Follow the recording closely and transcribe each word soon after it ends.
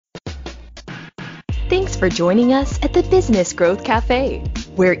Thanks for joining us at the Business Growth Cafe,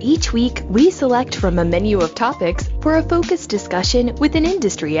 where each week we select from a menu of topics for a focused discussion with an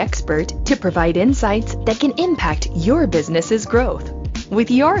industry expert to provide insights that can impact your business's growth. With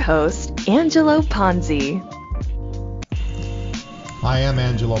your host, Angelo Ponzi. Hi, I'm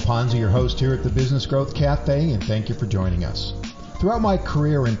Angelo Ponzi, your host here at the Business Growth Cafe, and thank you for joining us. Throughout my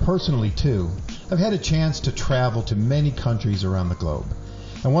career, and personally too, I've had a chance to travel to many countries around the globe.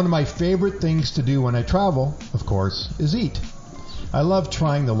 And one of my favorite things to do when I travel, of course, is eat. I love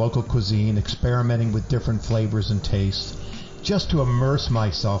trying the local cuisine, experimenting with different flavors and tastes, just to immerse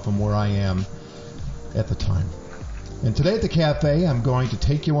myself in where I am at the time. And today at the cafe, I'm going to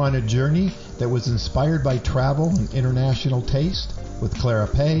take you on a journey that was inspired by travel and international taste with Clara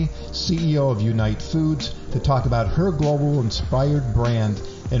Paye, CEO of Unite Foods, to talk about her global inspired brand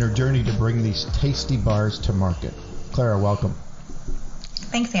and her journey to bring these tasty bars to market. Clara, welcome.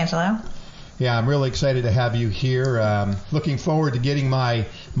 Thanks, Angelo. Yeah, I'm really excited to have you here. Looking forward to getting my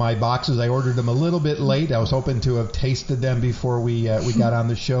boxes. I ordered them a little bit late. I was hoping to have tasted them before we got on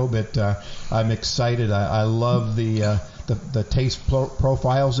the show, but I'm excited. I love the taste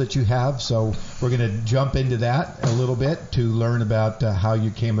profiles that you have. So we're going to jump into that a little bit to learn about how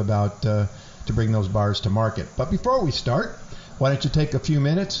you came about to bring those bars to market. But before we start, why don't you take a few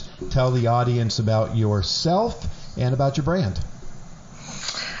minutes, tell the audience about yourself and about your brand.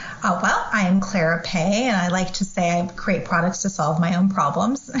 Well, I am Clara Paye, and I like to say I create products to solve my own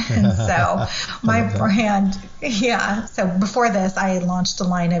problems. And so my brand, so before this, I launched a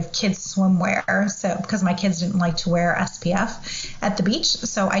line of kids swimwear. So because my kids didn't like to wear SPF at the beach,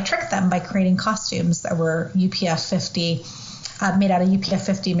 so I tricked them by creating costumes that were UPF 50, made out of UPF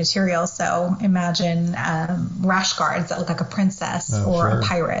 50 material. So imagine rash guards that look like a princess or a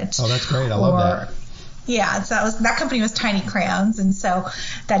pirate. Oh, that's great. I love that. Yeah, so that company was Tiny Crayons, and so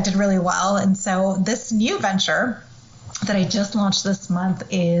that did really well. And so this new venture that I just launched this month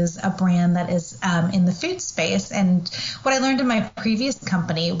is a brand that is in the food space. And what I learned in my previous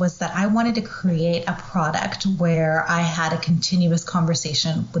company was that I wanted to create a product where I had a continuous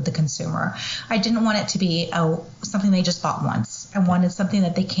conversation with the consumer. I didn't want it to be something they just bought once. I wanted something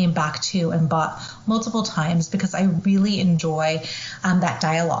that they came back to and bought multiple times, because I really enjoy that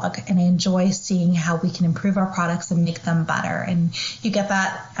dialogue, and I enjoy seeing how we can improve our products and make them better. And you get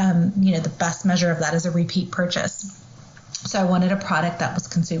that, the best measure of that is a repeat purchase. So I wanted a product that was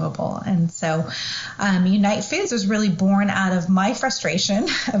consumable. And so Unite Foods was really born out of my frustration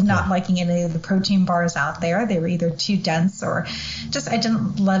of not liking any of the protein bars out there. They were either too dense or just I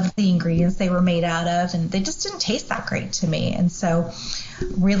didn't love the ingredients they were made out of, and they just didn't taste that great to me. And so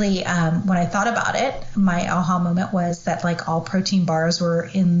really when I thought about it, my aha moment was that like all protein bars were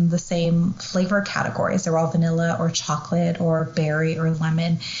in the same flavor categories. They're all vanilla or chocolate or berry or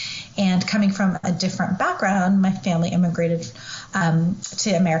lemon. And coming from a different background, my family immigrated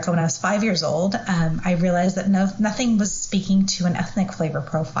to America when I was 5 years old. I realized that nothing was speaking to an ethnic flavor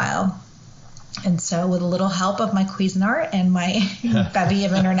profile. And so with a little help of my Cuisinart and my bevy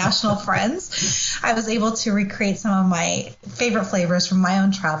of international friends, I was able to recreate some of my favorite flavors from my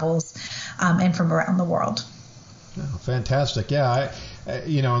own travels and from around the world. Oh, fantastic. Yeah,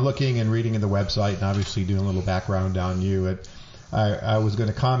 looking and reading in the website and obviously doing a little background on you, I was going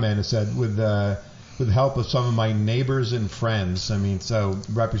to comment. It said with the help of some of my neighbors and friends. I mean, so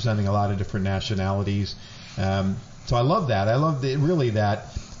representing a lot of different nationalities. So I love that. I love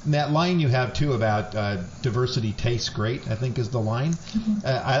that line you have too about diversity tastes great, I think is the line. Mm-hmm.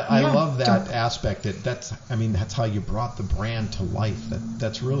 I love that aspect. That's how you brought the brand to life.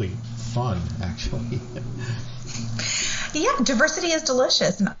 That's really fun, actually. Yeah, diversity is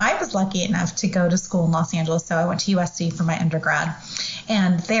delicious. And I was lucky enough to go to school in Los Angeles. So I went to USC for my undergrad.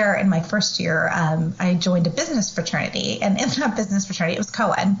 And there in my first year, I joined a business fraternity. And in that business fraternity, it was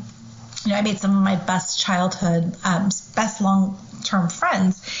co-ed. I made some of my best childhood, best long-term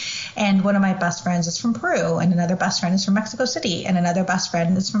friends. And one of my best friends is from Peru, and another best friend is from Mexico City, and another best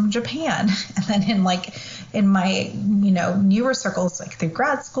friend is from Japan. And then in my newer circles, like through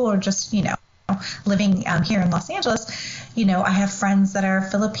grad school or just living here in Los Angeles, I have friends that are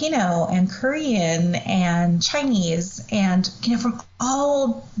Filipino and Korean and Chinese and from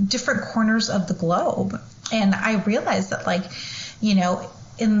all different corners of the globe. And I realized that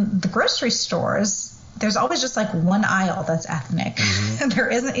in the grocery stores, there's always just like one aisle that's ethnic. Mm-hmm. There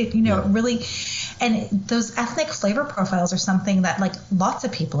isn't, really. And those ethnic flavor profiles are something that lots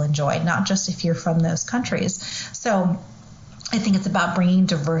of people enjoy, not just if you're from those countries. So I think it's about bringing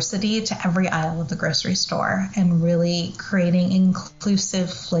diversity to every aisle of the grocery store and really creating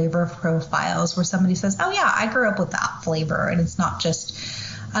inclusive flavor profiles where somebody says, oh yeah, I grew up with that flavor. And it's not just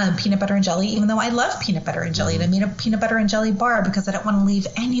peanut butter and jelly, even though I love peanut butter and jelly. And I made a peanut butter and jelly bar because I don't want to leave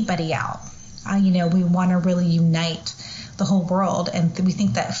anybody out. We want to really unite the whole world, and we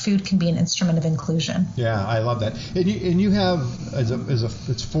think that food can be an instrument of inclusion. Yeah, I love that. And you have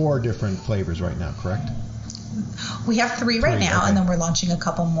it's 4 different flavors right now, correct? We have 3 right now, okay. And then we're launching a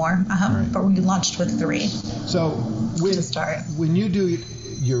couple more. Right. But we launched with 3. So when you do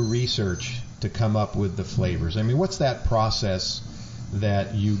your research to come up with the flavors, I mean, what's that process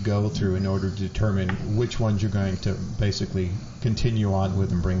that you go through in order to determine which ones you're going to basically continue on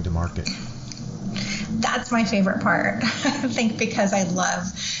with and bring to market? That's my favorite part, I think, because I love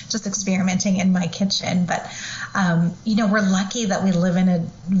just experimenting in my kitchen. But, we're lucky that we live in a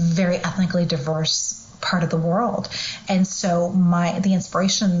very ethnically diverse part of the world. And so the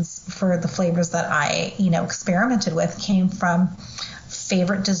inspirations for the flavors that I, experimented with came from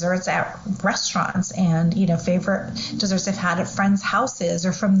favorite desserts at restaurants and, favorite desserts I've had at friends' houses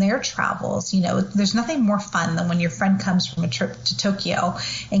or from their travels. There's nothing more fun than when your friend comes from a trip to Tokyo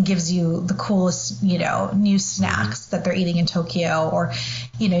and gives you the coolest, new snacks that they're eating in Tokyo, or,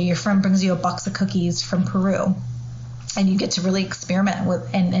 your friend brings you a box of cookies from Peru. And you get to really experiment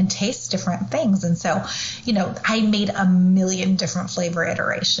with and taste different things. And so, I made a million different flavor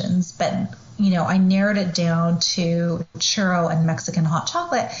iterations, but, I narrowed it down to churro and Mexican hot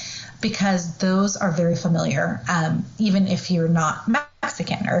chocolate because those are very familiar, even if you're not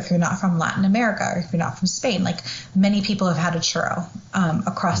Mexican or if you're not from Latin America or if you're not from Spain. Like, many people have had a churro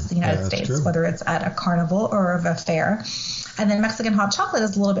across the United States, true. Whether it's at a carnival or of a fair. And then Mexican hot chocolate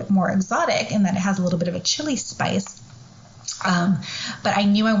is a little bit more exotic in that it has a little bit of a chili spice. But I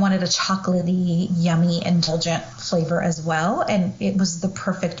knew I wanted a chocolatey, yummy, indulgent flavor as well. And it was the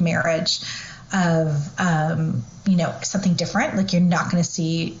perfect marriage of, something different. Like, you're not going to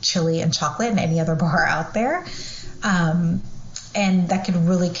see chili and chocolate in any other bar out there. And that could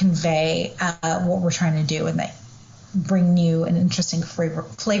really convey what we're trying to do, and that bring new and interesting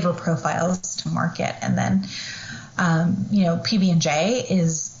flavor profiles to market. And then, PB&J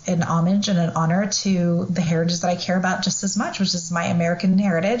is an homage and an honor to the heritage that I care about just as much, which is my American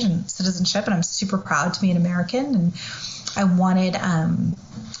heritage and citizenship. And I'm super proud to be an American. And I wanted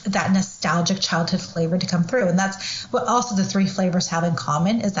that nostalgic childhood flavor to come through. And that's what also the 3 flavors have in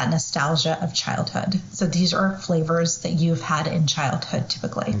common, is that nostalgia of childhood. So these are flavors that you've had in childhood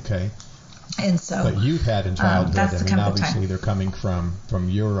typically. Okay. And so, but you've had in childhood. Obviously they're coming from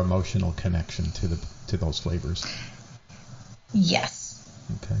your emotional connection to those flavors. Yes.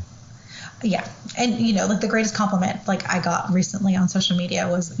 Okay. Yeah. And, the greatest compliment, I got recently on social media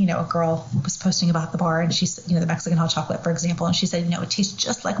was, a girl was posting about the bar, and she said, the Mexican hot chocolate, for example. And she said, it tastes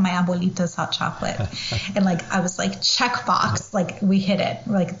just like my abuelita's hot chocolate. And I was like, check box, we hit it.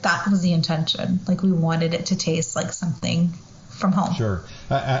 That was the intention. We wanted it to taste like something from home. Sure.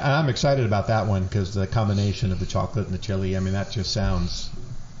 I'm excited about that one because the combination of the chocolate and the chili, that just sounds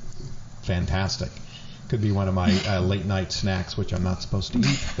fantastic. Could be one of my late night snacks, which I'm not supposed to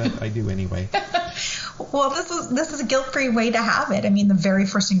eat, but I do anyway. Well, this is a guilt-free way to have it. The very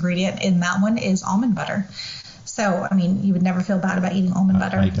first ingredient in that one is almond butter. So, you would never feel bad about eating almond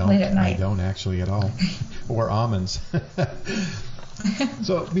butter late at night. I don't actually at all. Or almonds.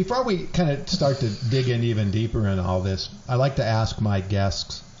 So before we kind of start to dig in even deeper in all this, I like to ask my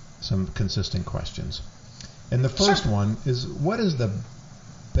guests some consistent questions. And the first one is, what is the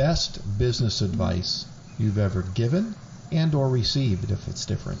best business advice you've ever given and or received, if it's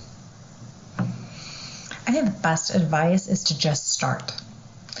different? I think the best advice is to just start.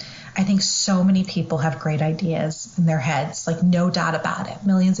 I think so many people have great ideas in their heads, no doubt about it.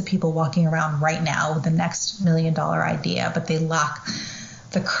 Millions of people walking around right now with the next $1 million idea, but they lack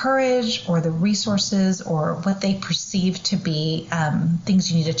the courage or the resources or what they perceive to be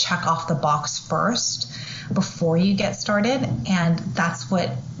things you need to check off the box first before you get started. And that's what,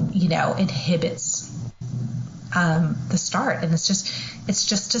 inhibits the start. And it's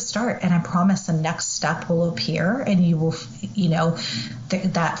just to start. And I promise the next step will appear, and you will,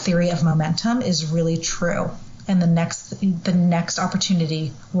 that theory of momentum is really true. And the next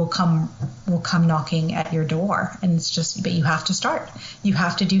opportunity will come knocking at your door. And but you have to start. You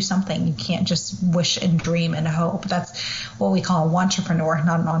have to do something. You can't just wish and dream and hope. That's what we call a wantrepreneur,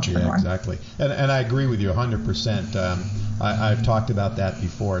 not an entrepreneur. Yeah, exactly. And I agree with you 100%. I've talked about that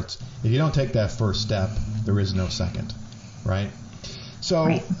before. If you don't take that first step, there is no second, right? So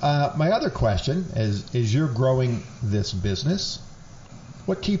my other question is you're growing this business.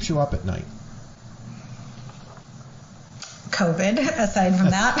 What keeps you up at night? COVID, aside from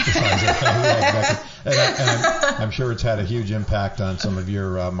that. Yeah, exactly. And I'm sure it's had a huge impact on some of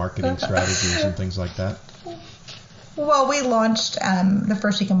your marketing strategies and things like that. Well, we launched the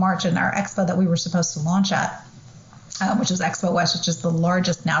first week of March in our expo that we were supposed to launch at, which is Expo West, which is the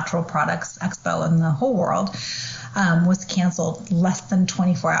largest natural products expo in the whole world, was canceled less than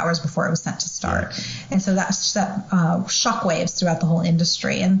 24 hours before it was sent to start. Yeah. And so that set shockwaves throughout the whole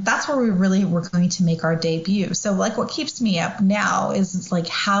industry. And that's where we really were going to make our debut. So like what keeps me up now is like,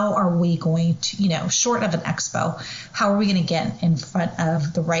 how are we going to, short of an expo, how are we going to get in front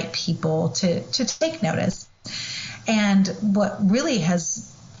of the right people to take notice? And what really has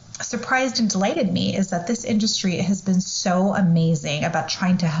surprised and delighted me is that this industry has been so amazing about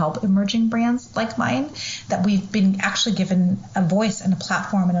trying to help emerging brands like mine that we've been actually given a voice and a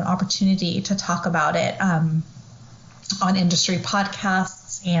platform and an opportunity to talk about it on industry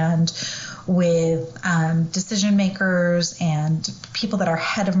podcasts and with decision makers and people that are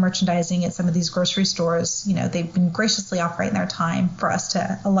head of merchandising at some of these grocery stores. They've been graciously offering their time for us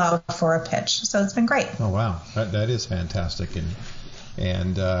to allow for a pitch. So it's been great. Oh, wow. That is fantastic.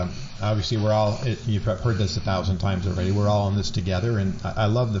 And obviously we're all, you've heard this 1,000 times already, we're all in this together. And I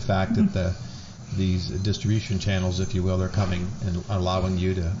love the fact that these distribution channels, if you will, they're coming and allowing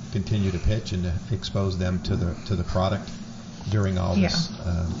you to continue to pitch and to expose them to the product during all this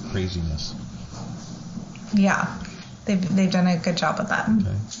craziness. Yeah, they've done a good job with that.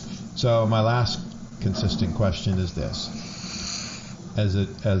 Okay. So my last consistent question is this. As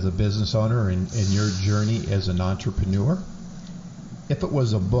a business owner in your journey as an entrepreneur, if it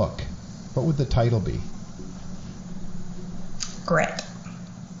was a book, what would the title be? Grit.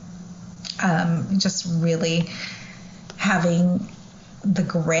 Just really having the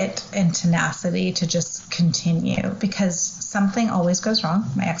grit and tenacity to just continue, because something always goes wrong.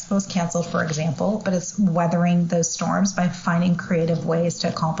 My expo was canceled, for example, but it's weathering those storms by finding creative ways to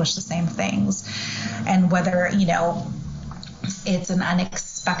accomplish the same things. And whether, it's an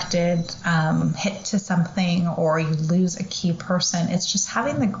unexpected hit to something or you lose a key person, it's just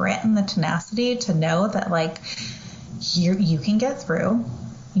having the grit and the tenacity to know that you can get through,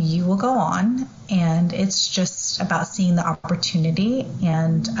 you will go on, and it's just about seeing the opportunity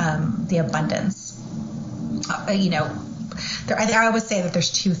and the abundance. I always say that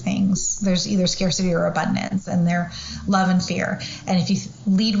there's two things. There's either scarcity or abundance, and they're love and fear. And if you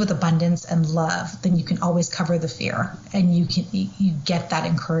lead with abundance and love, then you can always cover the fear, and you get that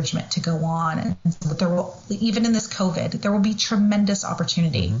encouragement to go on. And so there will, even in this COVID, there will be tremendous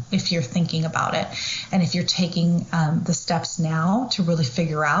opportunity if you're thinking about it, and if you're taking the steps now to really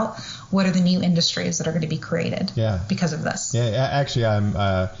figure out what are the new industries that are going to be created because of this. Yeah, actually,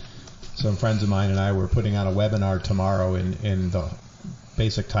 some friends of mine and I were putting on a webinar tomorrow, and the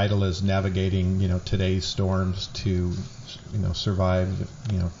basic title is Navigating, today's storms to, survive,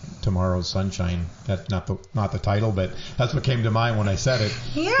 tomorrow's sunshine. That's not the title, but that's what came to mind when I said it.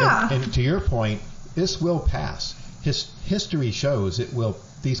 Yeah. And to your point, this will pass. History shows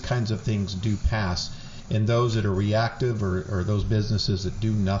these kinds of things do pass. And those that are reactive or those businesses that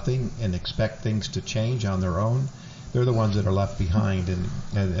do nothing and expect things to change on their own, they're the ones that are left behind.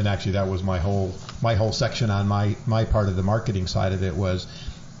 And actually that was my whole section on my part of the marketing side of it was,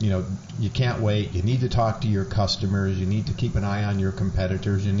 you can't wait. You need to talk to your customers. You need to keep an eye on your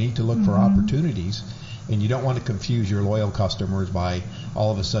competitors. You need to look for opportunities. And you don't want to confuse your loyal customers by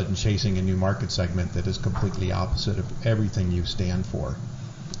all of a sudden chasing a new market segment that is completely opposite of everything you stand for.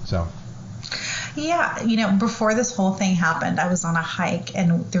 So. Yeah, before this whole thing happened, I was on a hike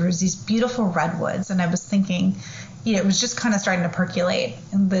and there was these beautiful redwoods, and I was thinking, it was just kind of starting to percolate,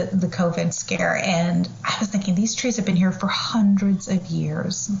 the COVID scare, and I was thinking, these trees have been here for hundreds of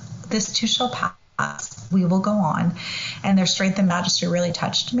years. This too shall pass. We will go on. And their strength and majesty really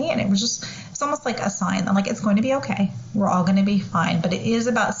touched me, and it's almost like a sign. I'm like, it's going to be okay. We're all going to be fine. But it is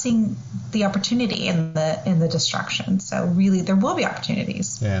about seeing the opportunity in the destruction. So really, there will be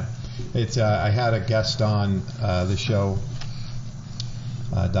opportunities. Yeah. It's I had a guest on the show,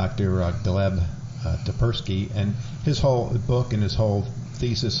 Dr. Gleb Topersky, and his whole book and his whole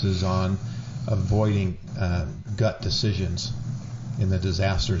thesis is on avoiding gut decisions and the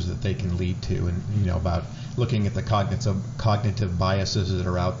disasters that they can lead to, and about looking at the cognitive biases that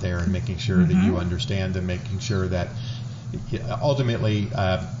are out there and making sure that you understand them, making sure that ultimately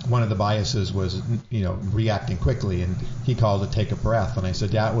one of the biases was reacting quickly, and he called it take a breath. And I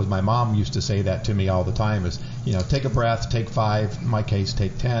said, yeah, it was my mom used to say that to me all the time, is take a breath, take 5, in my case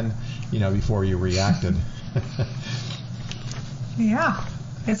take 10, before you reacted. Yeah,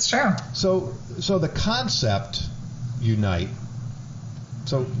 it's true. So the concept Unite,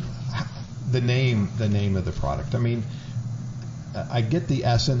 so the name of the product, I mean, I get the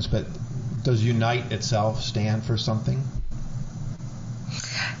essence, but does Unite itself stand for something?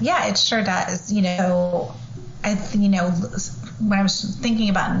 Yeah, it sure does. when I was thinking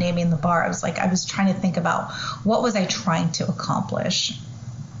about naming the bar, I was trying to think about what was I trying to accomplish.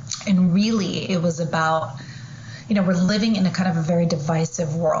 And really it was about, we're living in a kind of a very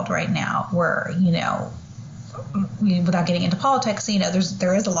divisive world right now where, without getting into politics,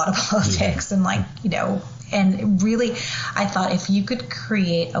 there is a lot of politics and and really I thought if you could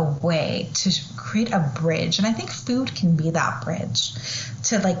create a way to create a bridge, and I think food can be that bridge,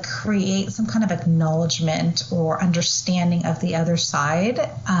 to create some kind of acknowledgement or understanding of the other side,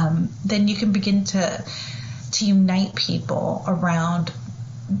 then you can begin to unite people around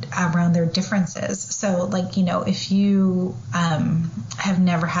their differences. So if you have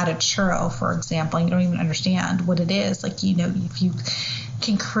never had a churro, for example, and you don't even understand what it is, if you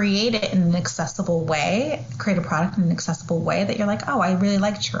can create it in an accessible way, create a product in an accessible way that you're like, oh, I really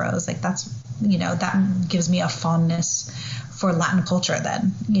like churros, that's that gives me a fondness for Latin culture,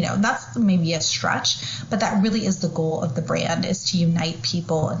 then that's maybe a stretch, but that really is the goal of the brand, is to unite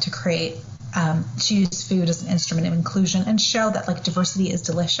people and to create to use food as an instrument of inclusion and show that diversity is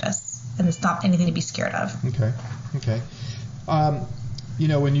delicious and it's not anything to be scared of. Okay.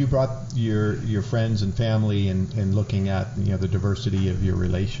 When you brought your friends and family and looking at the diversity of your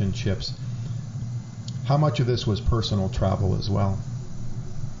relationships, how much of this was personal travel as well?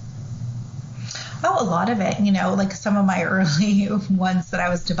 Oh, a lot of it. Some of my early ones that I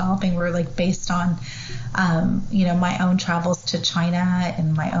was developing were based on, my own travels to China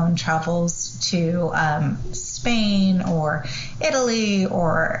and my own travels to Spain or Italy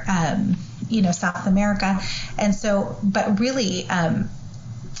or, South America. And so, but really,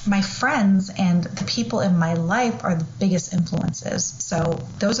 my friends and the people in my life are the biggest influences. So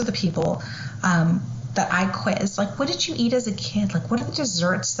those are the people that I quiz. What did you eat as a kid? What are the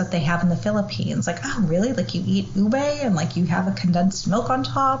desserts that they have in the Philippines? Oh, really? You eat ube and you have a condensed milk on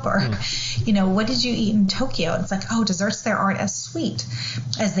top? Or, what did you eat in Tokyo? And it's oh, desserts there aren't as sweet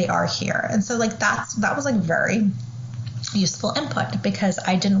as they are here. And so that was very useful input, because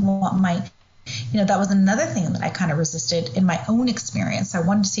I didn't want my, that was another thing that I kind of resisted in my own experience. I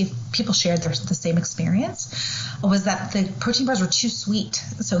wanted to see if people shared the same experience, was that the protein bars were too sweet.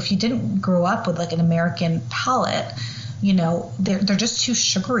 So if you didn't grow up with an American palate, they're just too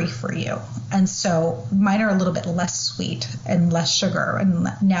sugary for you. And so mine are a little bit less sweet and less sugar. And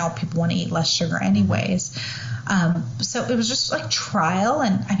now people want to eat less sugar anyways. So it was just trial.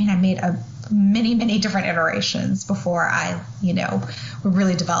 And I made many different iterations before I,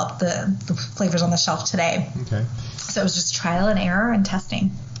 really developed the flavors on the shelf today. Okay. So it was just trial and error and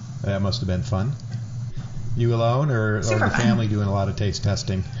testing. That must have been fun. You alone or the family doing a lot of taste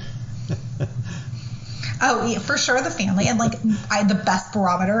testing? Oh, yeah, for sure, the family. And the best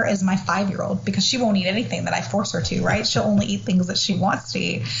barometer is my 5-year-old, because she won't eat anything that I force her to, right? She'll only eat things that she wants to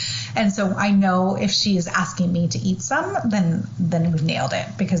eat. And so I know if she is asking me to eat some, then we've nailed it,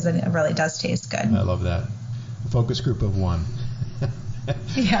 because then it really does taste good. I love that. A focus group of one.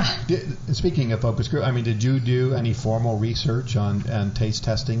 Yeah. Speaking of focus group, did you do any formal research on taste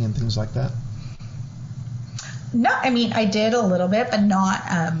testing and things like that? No, I did a little bit, but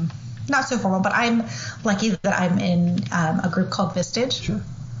not so formal. But I'm lucky that I'm in a group called Vistage. Sure.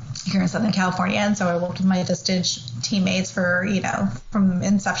 Here in Southern California, and so I worked with my Vistage teammates for from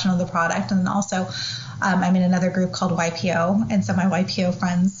inception of the product, and then also I'm in another group called YPO, and so my YPO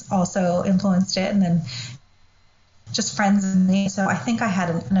friends also influenced it, and then just friends and me. So I think I had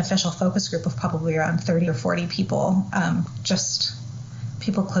an official focus group of probably around 30 or 40 people, just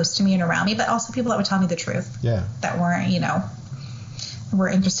people close to me and around me, but also people that would tell me the truth. Yeah. That weren't were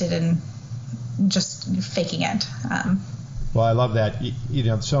interested in just faking it. Well, I love that.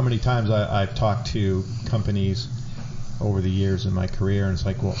 So many times I've talked to companies over the years in my career, and it's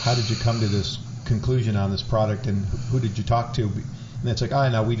well, how did you come to this conclusion on this product, and who did you talk to? And it's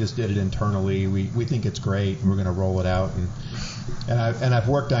no, we just did it internally. We think it's great, and we're going to roll it out. And I've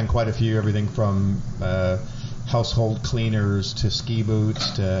worked on quite a few, everything from household cleaners to ski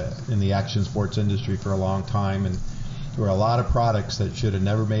boots to in the action sports industry for a long time, and there were a lot of products that should have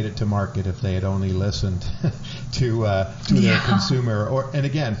never made it to market if they had only listened to their consumer. And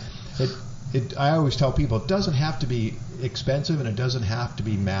again, I always tell people it doesn't have to be expensive and it doesn't have to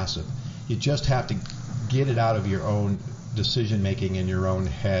be massive. You just have to get it out of your own decision making in your own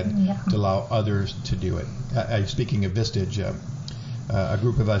head to allow others to do it. Speaking of Vistage, a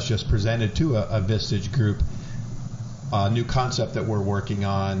group of us just presented to a Vistage group a new concept that we're working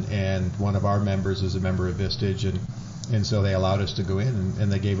on, and one of our members is a member of Vistage, and so they allowed us to go in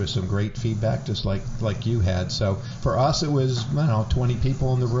and they gave us some great feedback, just like you had. So for us, it was 20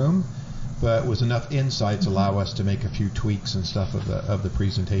 people in the room, but it was enough insights allow us to make a few tweaks and stuff of the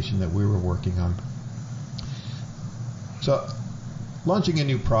presentation that we were working on. So launching a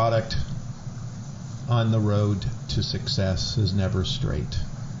new product on the road to success is never straight.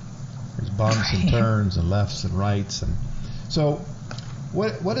 There's bumps and turns and lefts and rights. And so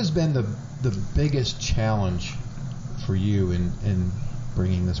what has been the biggest challenge for you in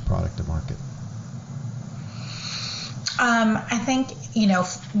bringing this product to market? I think,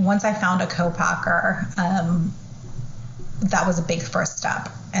 once I found a co-packer, that was a big first step.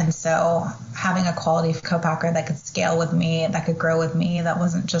 And so having a quality co-packer that could scale with me, that could grow with me, that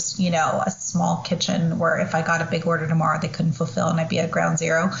wasn't just, a small kitchen where if I got a big order tomorrow, they couldn't fulfill and I'd be at ground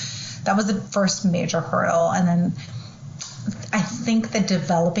zero. That was the first major hurdle. And then I think that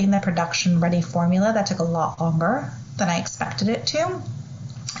developing the production ready formula, that took a lot longer than I expected it to.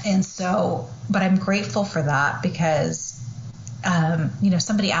 And so, but I'm grateful for that because,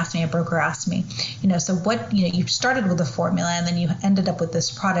 somebody asked me, a broker asked me, so what, you started with a formula and then you ended up with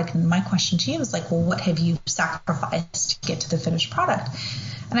this product. And my question to you was like, well, what have you sacrificed to get to the finished product?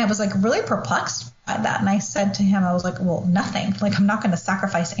 And I was like really perplexed by that. And I said to him, I was like, well, nothing. Like, I'm not going to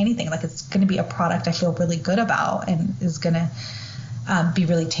sacrifice anything. Like, it's going to be a product I feel really good about and is going to be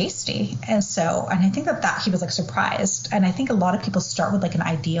really tasty. And I think that he was like surprised. And I think a lot of people start with like an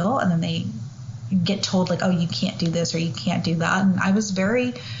ideal and then they get told like, oh, you can't do this or you can't do that. And I was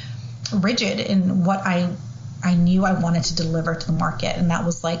very rigid in what I knew I wanted to deliver to the market. And that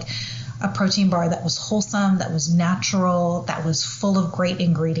was like a protein bar that was wholesome, that was natural, that was full of great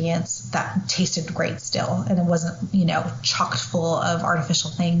ingredients, that tasted great still. And it wasn't, chocked full of artificial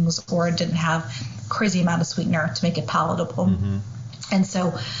things or it didn't have crazy amount of sweetener to make it palatable. Mm-hmm. And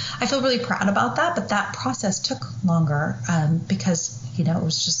so I feel really proud about that. But that process took longer because, it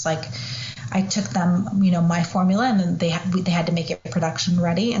was just like I took them, my formula, and then they had to make it production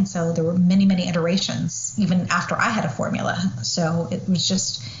ready. And so there were many, many iterations even after I had a formula. So it was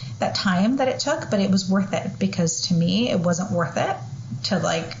just that time that it took, but it was worth it because to me, it wasn't worth it to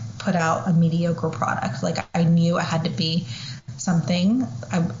like put out a mediocre product. Like I knew it had to be something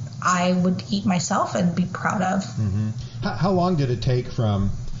I would eat myself and be proud of. Mm-hmm. How long did it take from,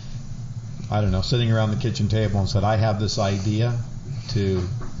 sitting around the kitchen table and said, I have this idea, to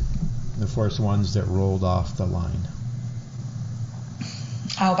the first ones that rolled off the line?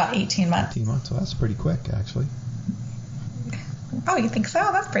 Oh, about 18 months. 18 months. So that's pretty quick, actually. Oh, you think so?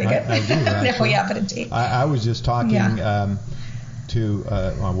 That's pretty good. I do, actually. No, yeah, but it did. I was just talking I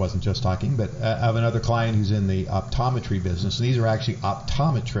wasn't just talking, but I have another client who's in the optometry business. And these are actually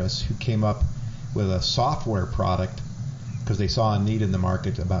optometrists who came up with a software product because they saw a need in the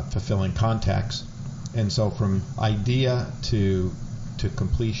market about fulfilling contacts. And so from idea to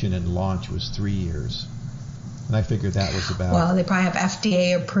completion and launch was 3 years. And I figured that was about... Well, they probably have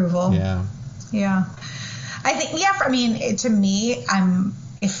FDA approval. Yeah. Yeah. I think, to me, I'm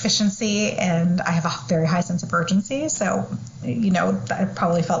efficiency and I have a very high sense of urgency. So, that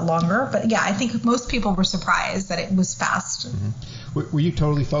probably felt longer. But yeah, I think most people were surprised that it was fast. Mm-hmm. Were you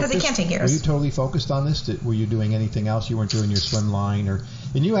totally focused? Because it can't take years. Were you totally focused on this? Were you doing anything else? You weren't doing your swim line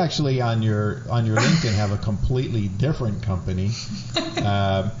and you actually on your LinkedIn have a completely different company.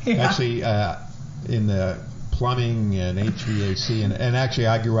 Actually, in the plumbing and HVAC, and actually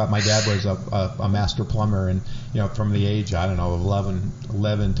I grew up. My dad was a master plumber, and from the age of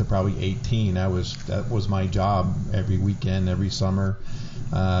 11 to probably 18, that was my job every weekend, every summer,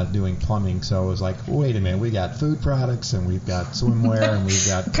 doing plumbing. So it was like, wait a minute, we got food products and we've got swimwear and we've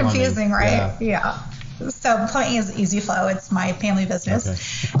got plumbing. Confusing, right? Yeah. So plumbing is Easy Flow. It's my family business.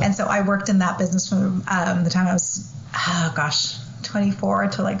 Okay. And so I worked in that business from the time I was, 24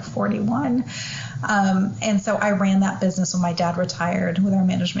 to like 41. And so I ran that business when my dad retired with our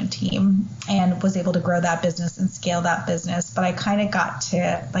management team and was able to grow that business and scale that business. But I kind of got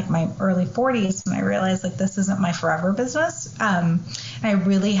to like my early 40s and I realized like this isn't my forever business. And I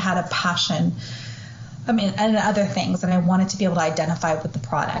really had a passion and other things, and I wanted to be able to identify with the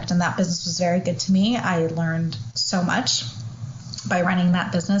product. And that business was very good to me. I learned so much by running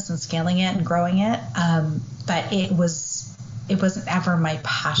that business and scaling it and growing it. But it wasn't ever my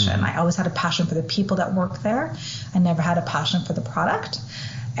passion. Mm-hmm. I always had a passion for the people that work there. I never had a passion for the product.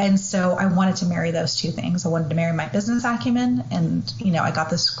 And so I wanted to marry those two things. I wanted to marry my business acumen, and I got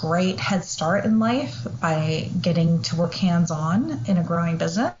this great head start in life by getting to work hands-on in a growing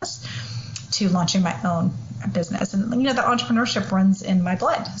business to launching my own business. And that entrepreneurship runs in my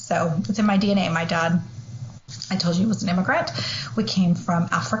blood. So it's in my DNA. My dad, I told you, he was an immigrant. We came from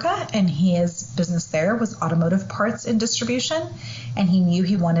Africa, and his business there was automotive parts and distribution. And he knew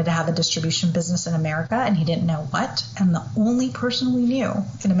he wanted to have a distribution business in America, and he didn't know what. And the only person we knew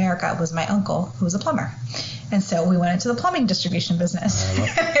in America was my uncle, who was a plumber. And so we went into the plumbing distribution business.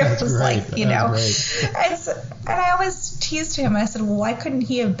 It was great. Like, you know, and I always teased him. I said, well, why couldn't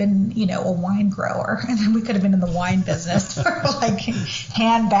he have been, a wine grower? And then we could have been in the wine business for like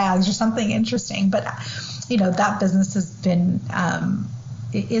handbags or something interesting. But, that business has been,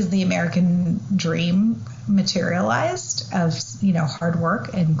 is the American dream materialized of, hard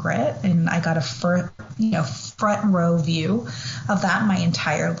work and grit. And I got a front row view of that my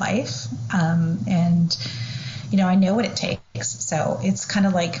entire life. And I know what it takes. So it's kind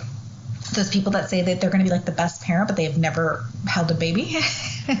of like those people that say that they're going to be like the best parent, but they've never held a baby.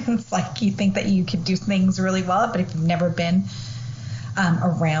 It's like you think that you could do things really well, but if you've never been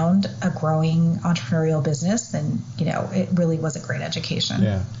around a growing entrepreneurial business, then, it really was a great education.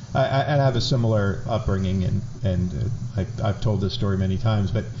 Yeah. I have a similar upbringing, and I've told this story many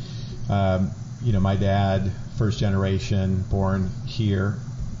times, but, my dad, first generation, born here,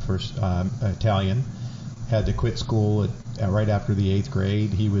 first Italian, had to quit school right after the 8th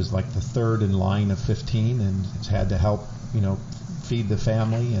grade. He was like the third in line of 15 and had to help, feed the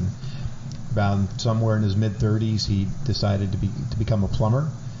family. And around somewhere in his mid-30s, he decided to become a plumber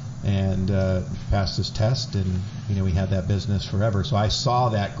and passed his test. And, he had that business forever. So I saw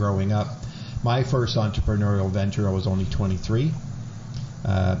that growing up. My first entrepreneurial venture, I was only 23,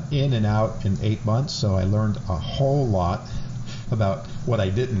 in and out in 8 months. So I learned a whole lot about what I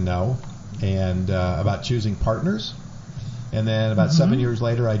didn't know. And about choosing partners. And then about 7 years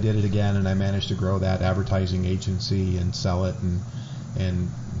later, I did it again, and I managed to grow that advertising agency and sell it, and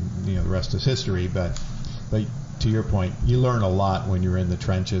the rest is history. But to your point, you learn a lot when you're in the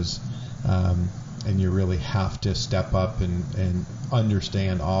trenches, and you really have to step up and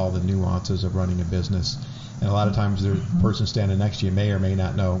understand all the nuances of running a business. And a lot of times, the person standing next to you may or may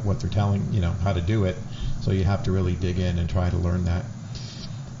not know what they're telling, how to do it. So you have to really dig in and try to learn that.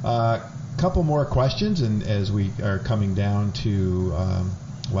 Couple more questions, and as we are coming down to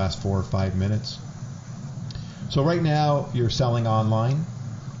last 4 or 5 minutes. So right now you're selling online,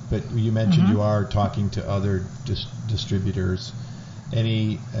 but you mentioned you are talking to other distributors.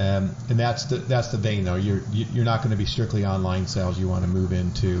 And that's the vein though. You're not going to be strictly online sales. You want to move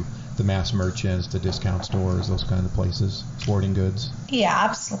into the mass merchants, the discount stores, those kind of places, sporting goods.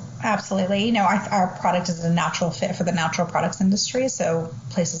 Yeah, absolutely. Our product is a natural fit for the natural products industry. So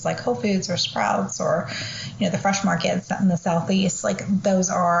places like Whole Foods or Sprouts or, the fresh markets in the Southeast, like those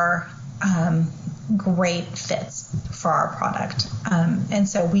are great fits for our product. And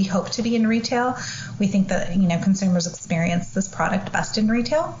so we hope to be in retail. We think that, consumers experience this product best in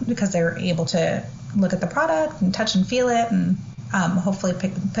retail because they're able to look at the product and touch and feel it and hopefully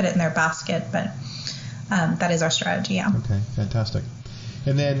put it in their basket. But that is our strategy. Yeah. Okay, fantastic.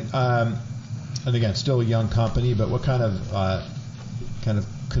 And then, and again, still a young company, but what kind of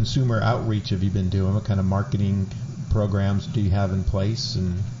consumer outreach have you been doing? What kind of marketing programs do you have in place?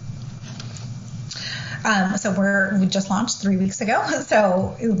 And so we just launched 3 weeks ago.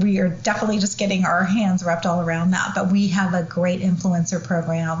 So we are definitely just getting our hands wrapped all around that. But we have a great influencer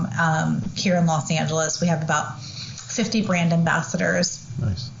program here in Los Angeles. We have about 50 brand ambassadors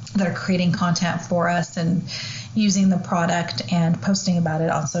that are creating content for us and using the product and posting about it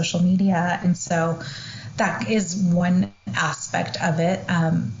on social media. And so that is one aspect of it.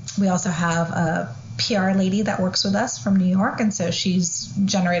 We also have a PR lady that works with us from New York, and so she's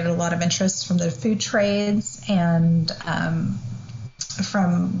generated a lot of interest from the food trades and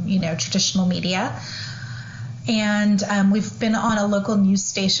from traditional media. And we've been on a local news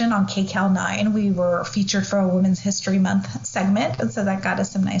station on KCAL 9. We were featured for a Women's History Month segment, and so that got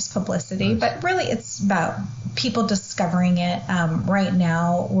us some nice publicity. But really, it's about people discovering it. Right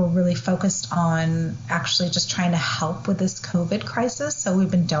now, we're really focused on actually just trying to help with this COVID crisis. So we've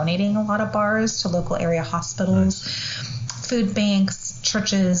been donating a lot of bars to local area hospitals, food banks,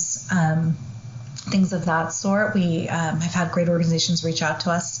 churches, things of that sort. We have had great organizations reach out to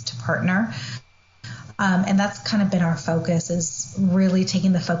us to partner. And that's kind of been our focus, is really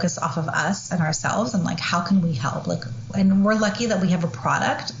taking the focus off of us and ourselves and how can we help? And we're lucky that we have a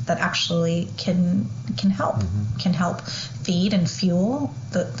product that actually can help feed and fuel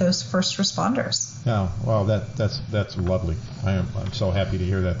those first responders. Oh, well, that's lovely. I'm so happy to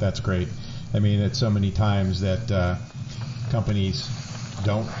hear that. That's great. I mean, it's so many times that companies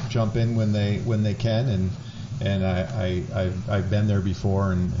don't jump in when they can, and I've been there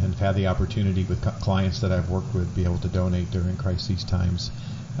before and had the opportunity with clients that I've worked with be able to donate during crisis times.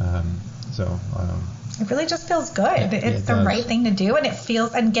 It really just feels good. It's the right thing to do, and it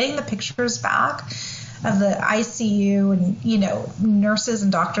feels, and getting the pictures back of the ICU and nurses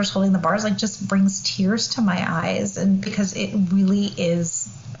and doctors holding the bars just brings tears to my eyes, and because it really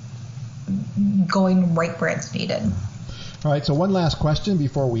is going right where it's needed. All right, so one last question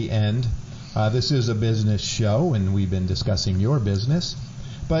before we end. This is a business show, and we've been discussing your business.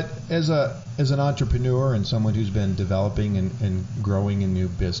 But as an entrepreneur and someone who's been developing and growing a new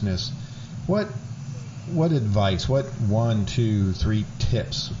business, what advice, what 1, 2, 3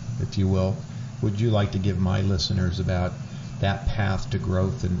 tips, if you will, would you like to give my listeners about that path to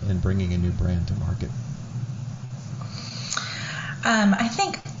growth and bringing a new brand to market? I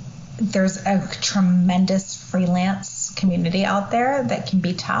think there's a tremendous freelance community out there that can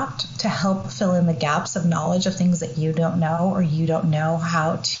be tapped to help fill in the gaps of knowledge of things that you don't know or you don't know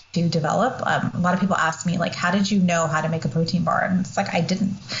how to develop. A lot of people ask me, like, how did you know how to make a protein bar? And it's like, I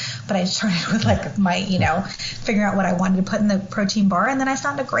didn't, but I started with like my, figuring out what I wanted to put in the protein bar. And then I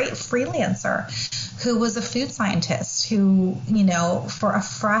found a great freelancer who was a food scientist who, for a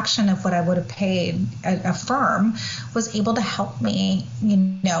fraction of what I would have paid a firm, was able to help me,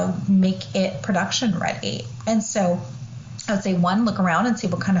 make it production ready. And so I would say, 1, look around and see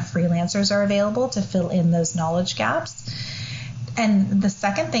what kind of freelancers are available to fill in those knowledge gaps. And the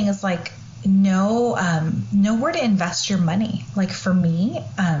second thing is know where to invest your money. Like for me,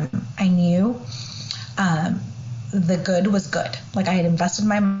 I knew the good was good. Like I had invested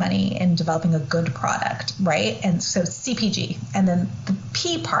my money in developing a good product, right? And so CPG. And then the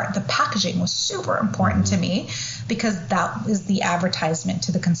P part, the packaging, was super important to me because that is the advertisement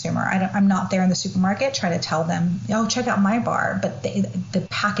to the consumer. I'm not there in the supermarket trying to tell them, oh, check out my bar, but the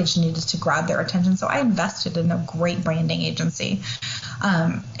package needed to grab their attention. So I invested in a great branding agency.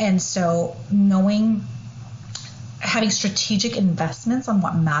 And so having strategic investments on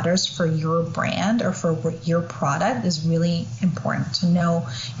what matters for your brand or for your product is really important to know.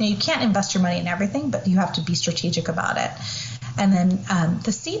 You can't invest your money in everything, but you have to be strategic about it. And then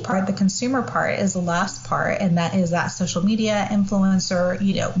the C part, the consumer part, is the last part, and that is that social media influencer,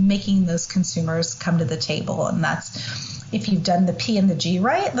 making those consumers come to the table. And that's, if you've done the P and the G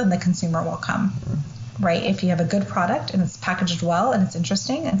right, then the consumer will come. Right? If you have a good product and it's packaged well and it's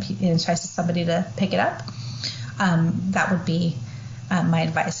interesting and it entices somebody to pick it up, that would be my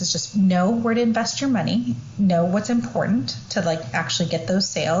advice, is just know where to invest your money, know what's important to actually get those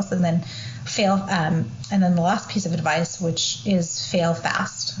sales, and then fail. And then the last piece of advice, which is fail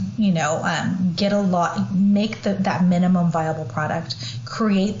fast. Get a lot, make that minimum viable product,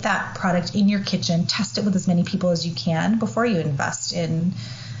 create that product in your kitchen, test it with as many people as you can before you invest in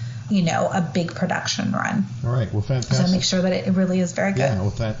a big production run. All right. Well, fantastic. So make sure that it really is very good. Yeah.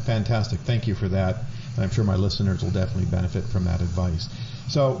 Well, fantastic. Thank you for that. And I'm sure my listeners will definitely benefit from that advice.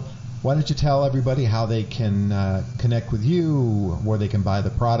 So why don't you tell everybody how they can connect with you, where they can buy the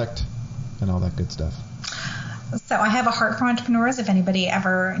product, and all that good stuff. So I have a heart for entrepreneurs. If anybody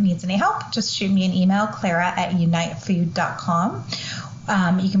ever needs any help, just shoot me an email, clara@unitefood.com.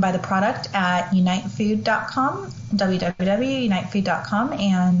 You can buy the product at unitefood.com, www.unitefood.com.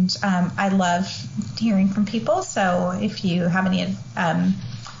 And I love hearing from people. So if you have any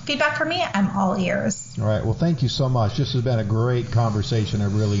feedback for me, I'm all ears. All right. Well, thank you so much. This has been a great conversation. I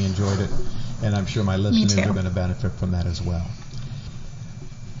really enjoyed it. And I'm sure my listeners are going to benefit from that as well.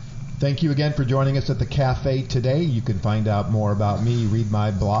 Thank you again for joining us at the cafe today. You can find out more about me, read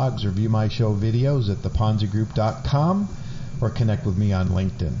my blogs, or view my show videos at theponzigroup.com, or connect with me on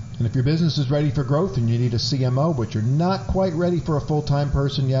LinkedIn. And if your business is ready for growth and you need a CMO, but you're not quite ready for a full-time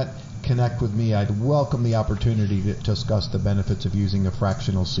person yet, connect with me. I'd welcome the opportunity to discuss the benefits of using a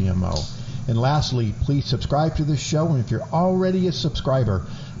fractional CMO. And lastly, please subscribe to this show. And if you're already a subscriber,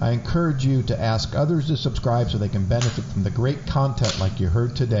 I encourage you to ask others to subscribe so they can benefit from the great content like you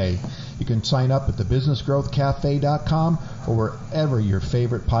heard today. You can sign up at thebusinessgrowthcafe.com or wherever your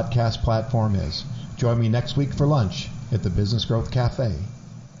favorite podcast platform is. Join me next week for lunch at the Business Growth Cafe.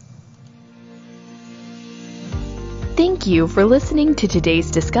 Thank you for listening to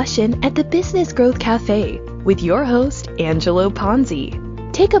today's discussion at the Business Growth Cafe with your host, Angelo Ponzi.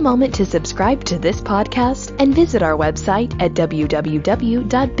 Take a moment to subscribe to this podcast and visit our website at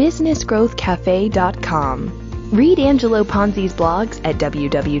www.businessgrowthcafe.com. Read Angelo Ponzi's blogs at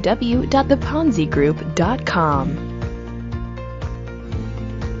www.theponzigroup.com.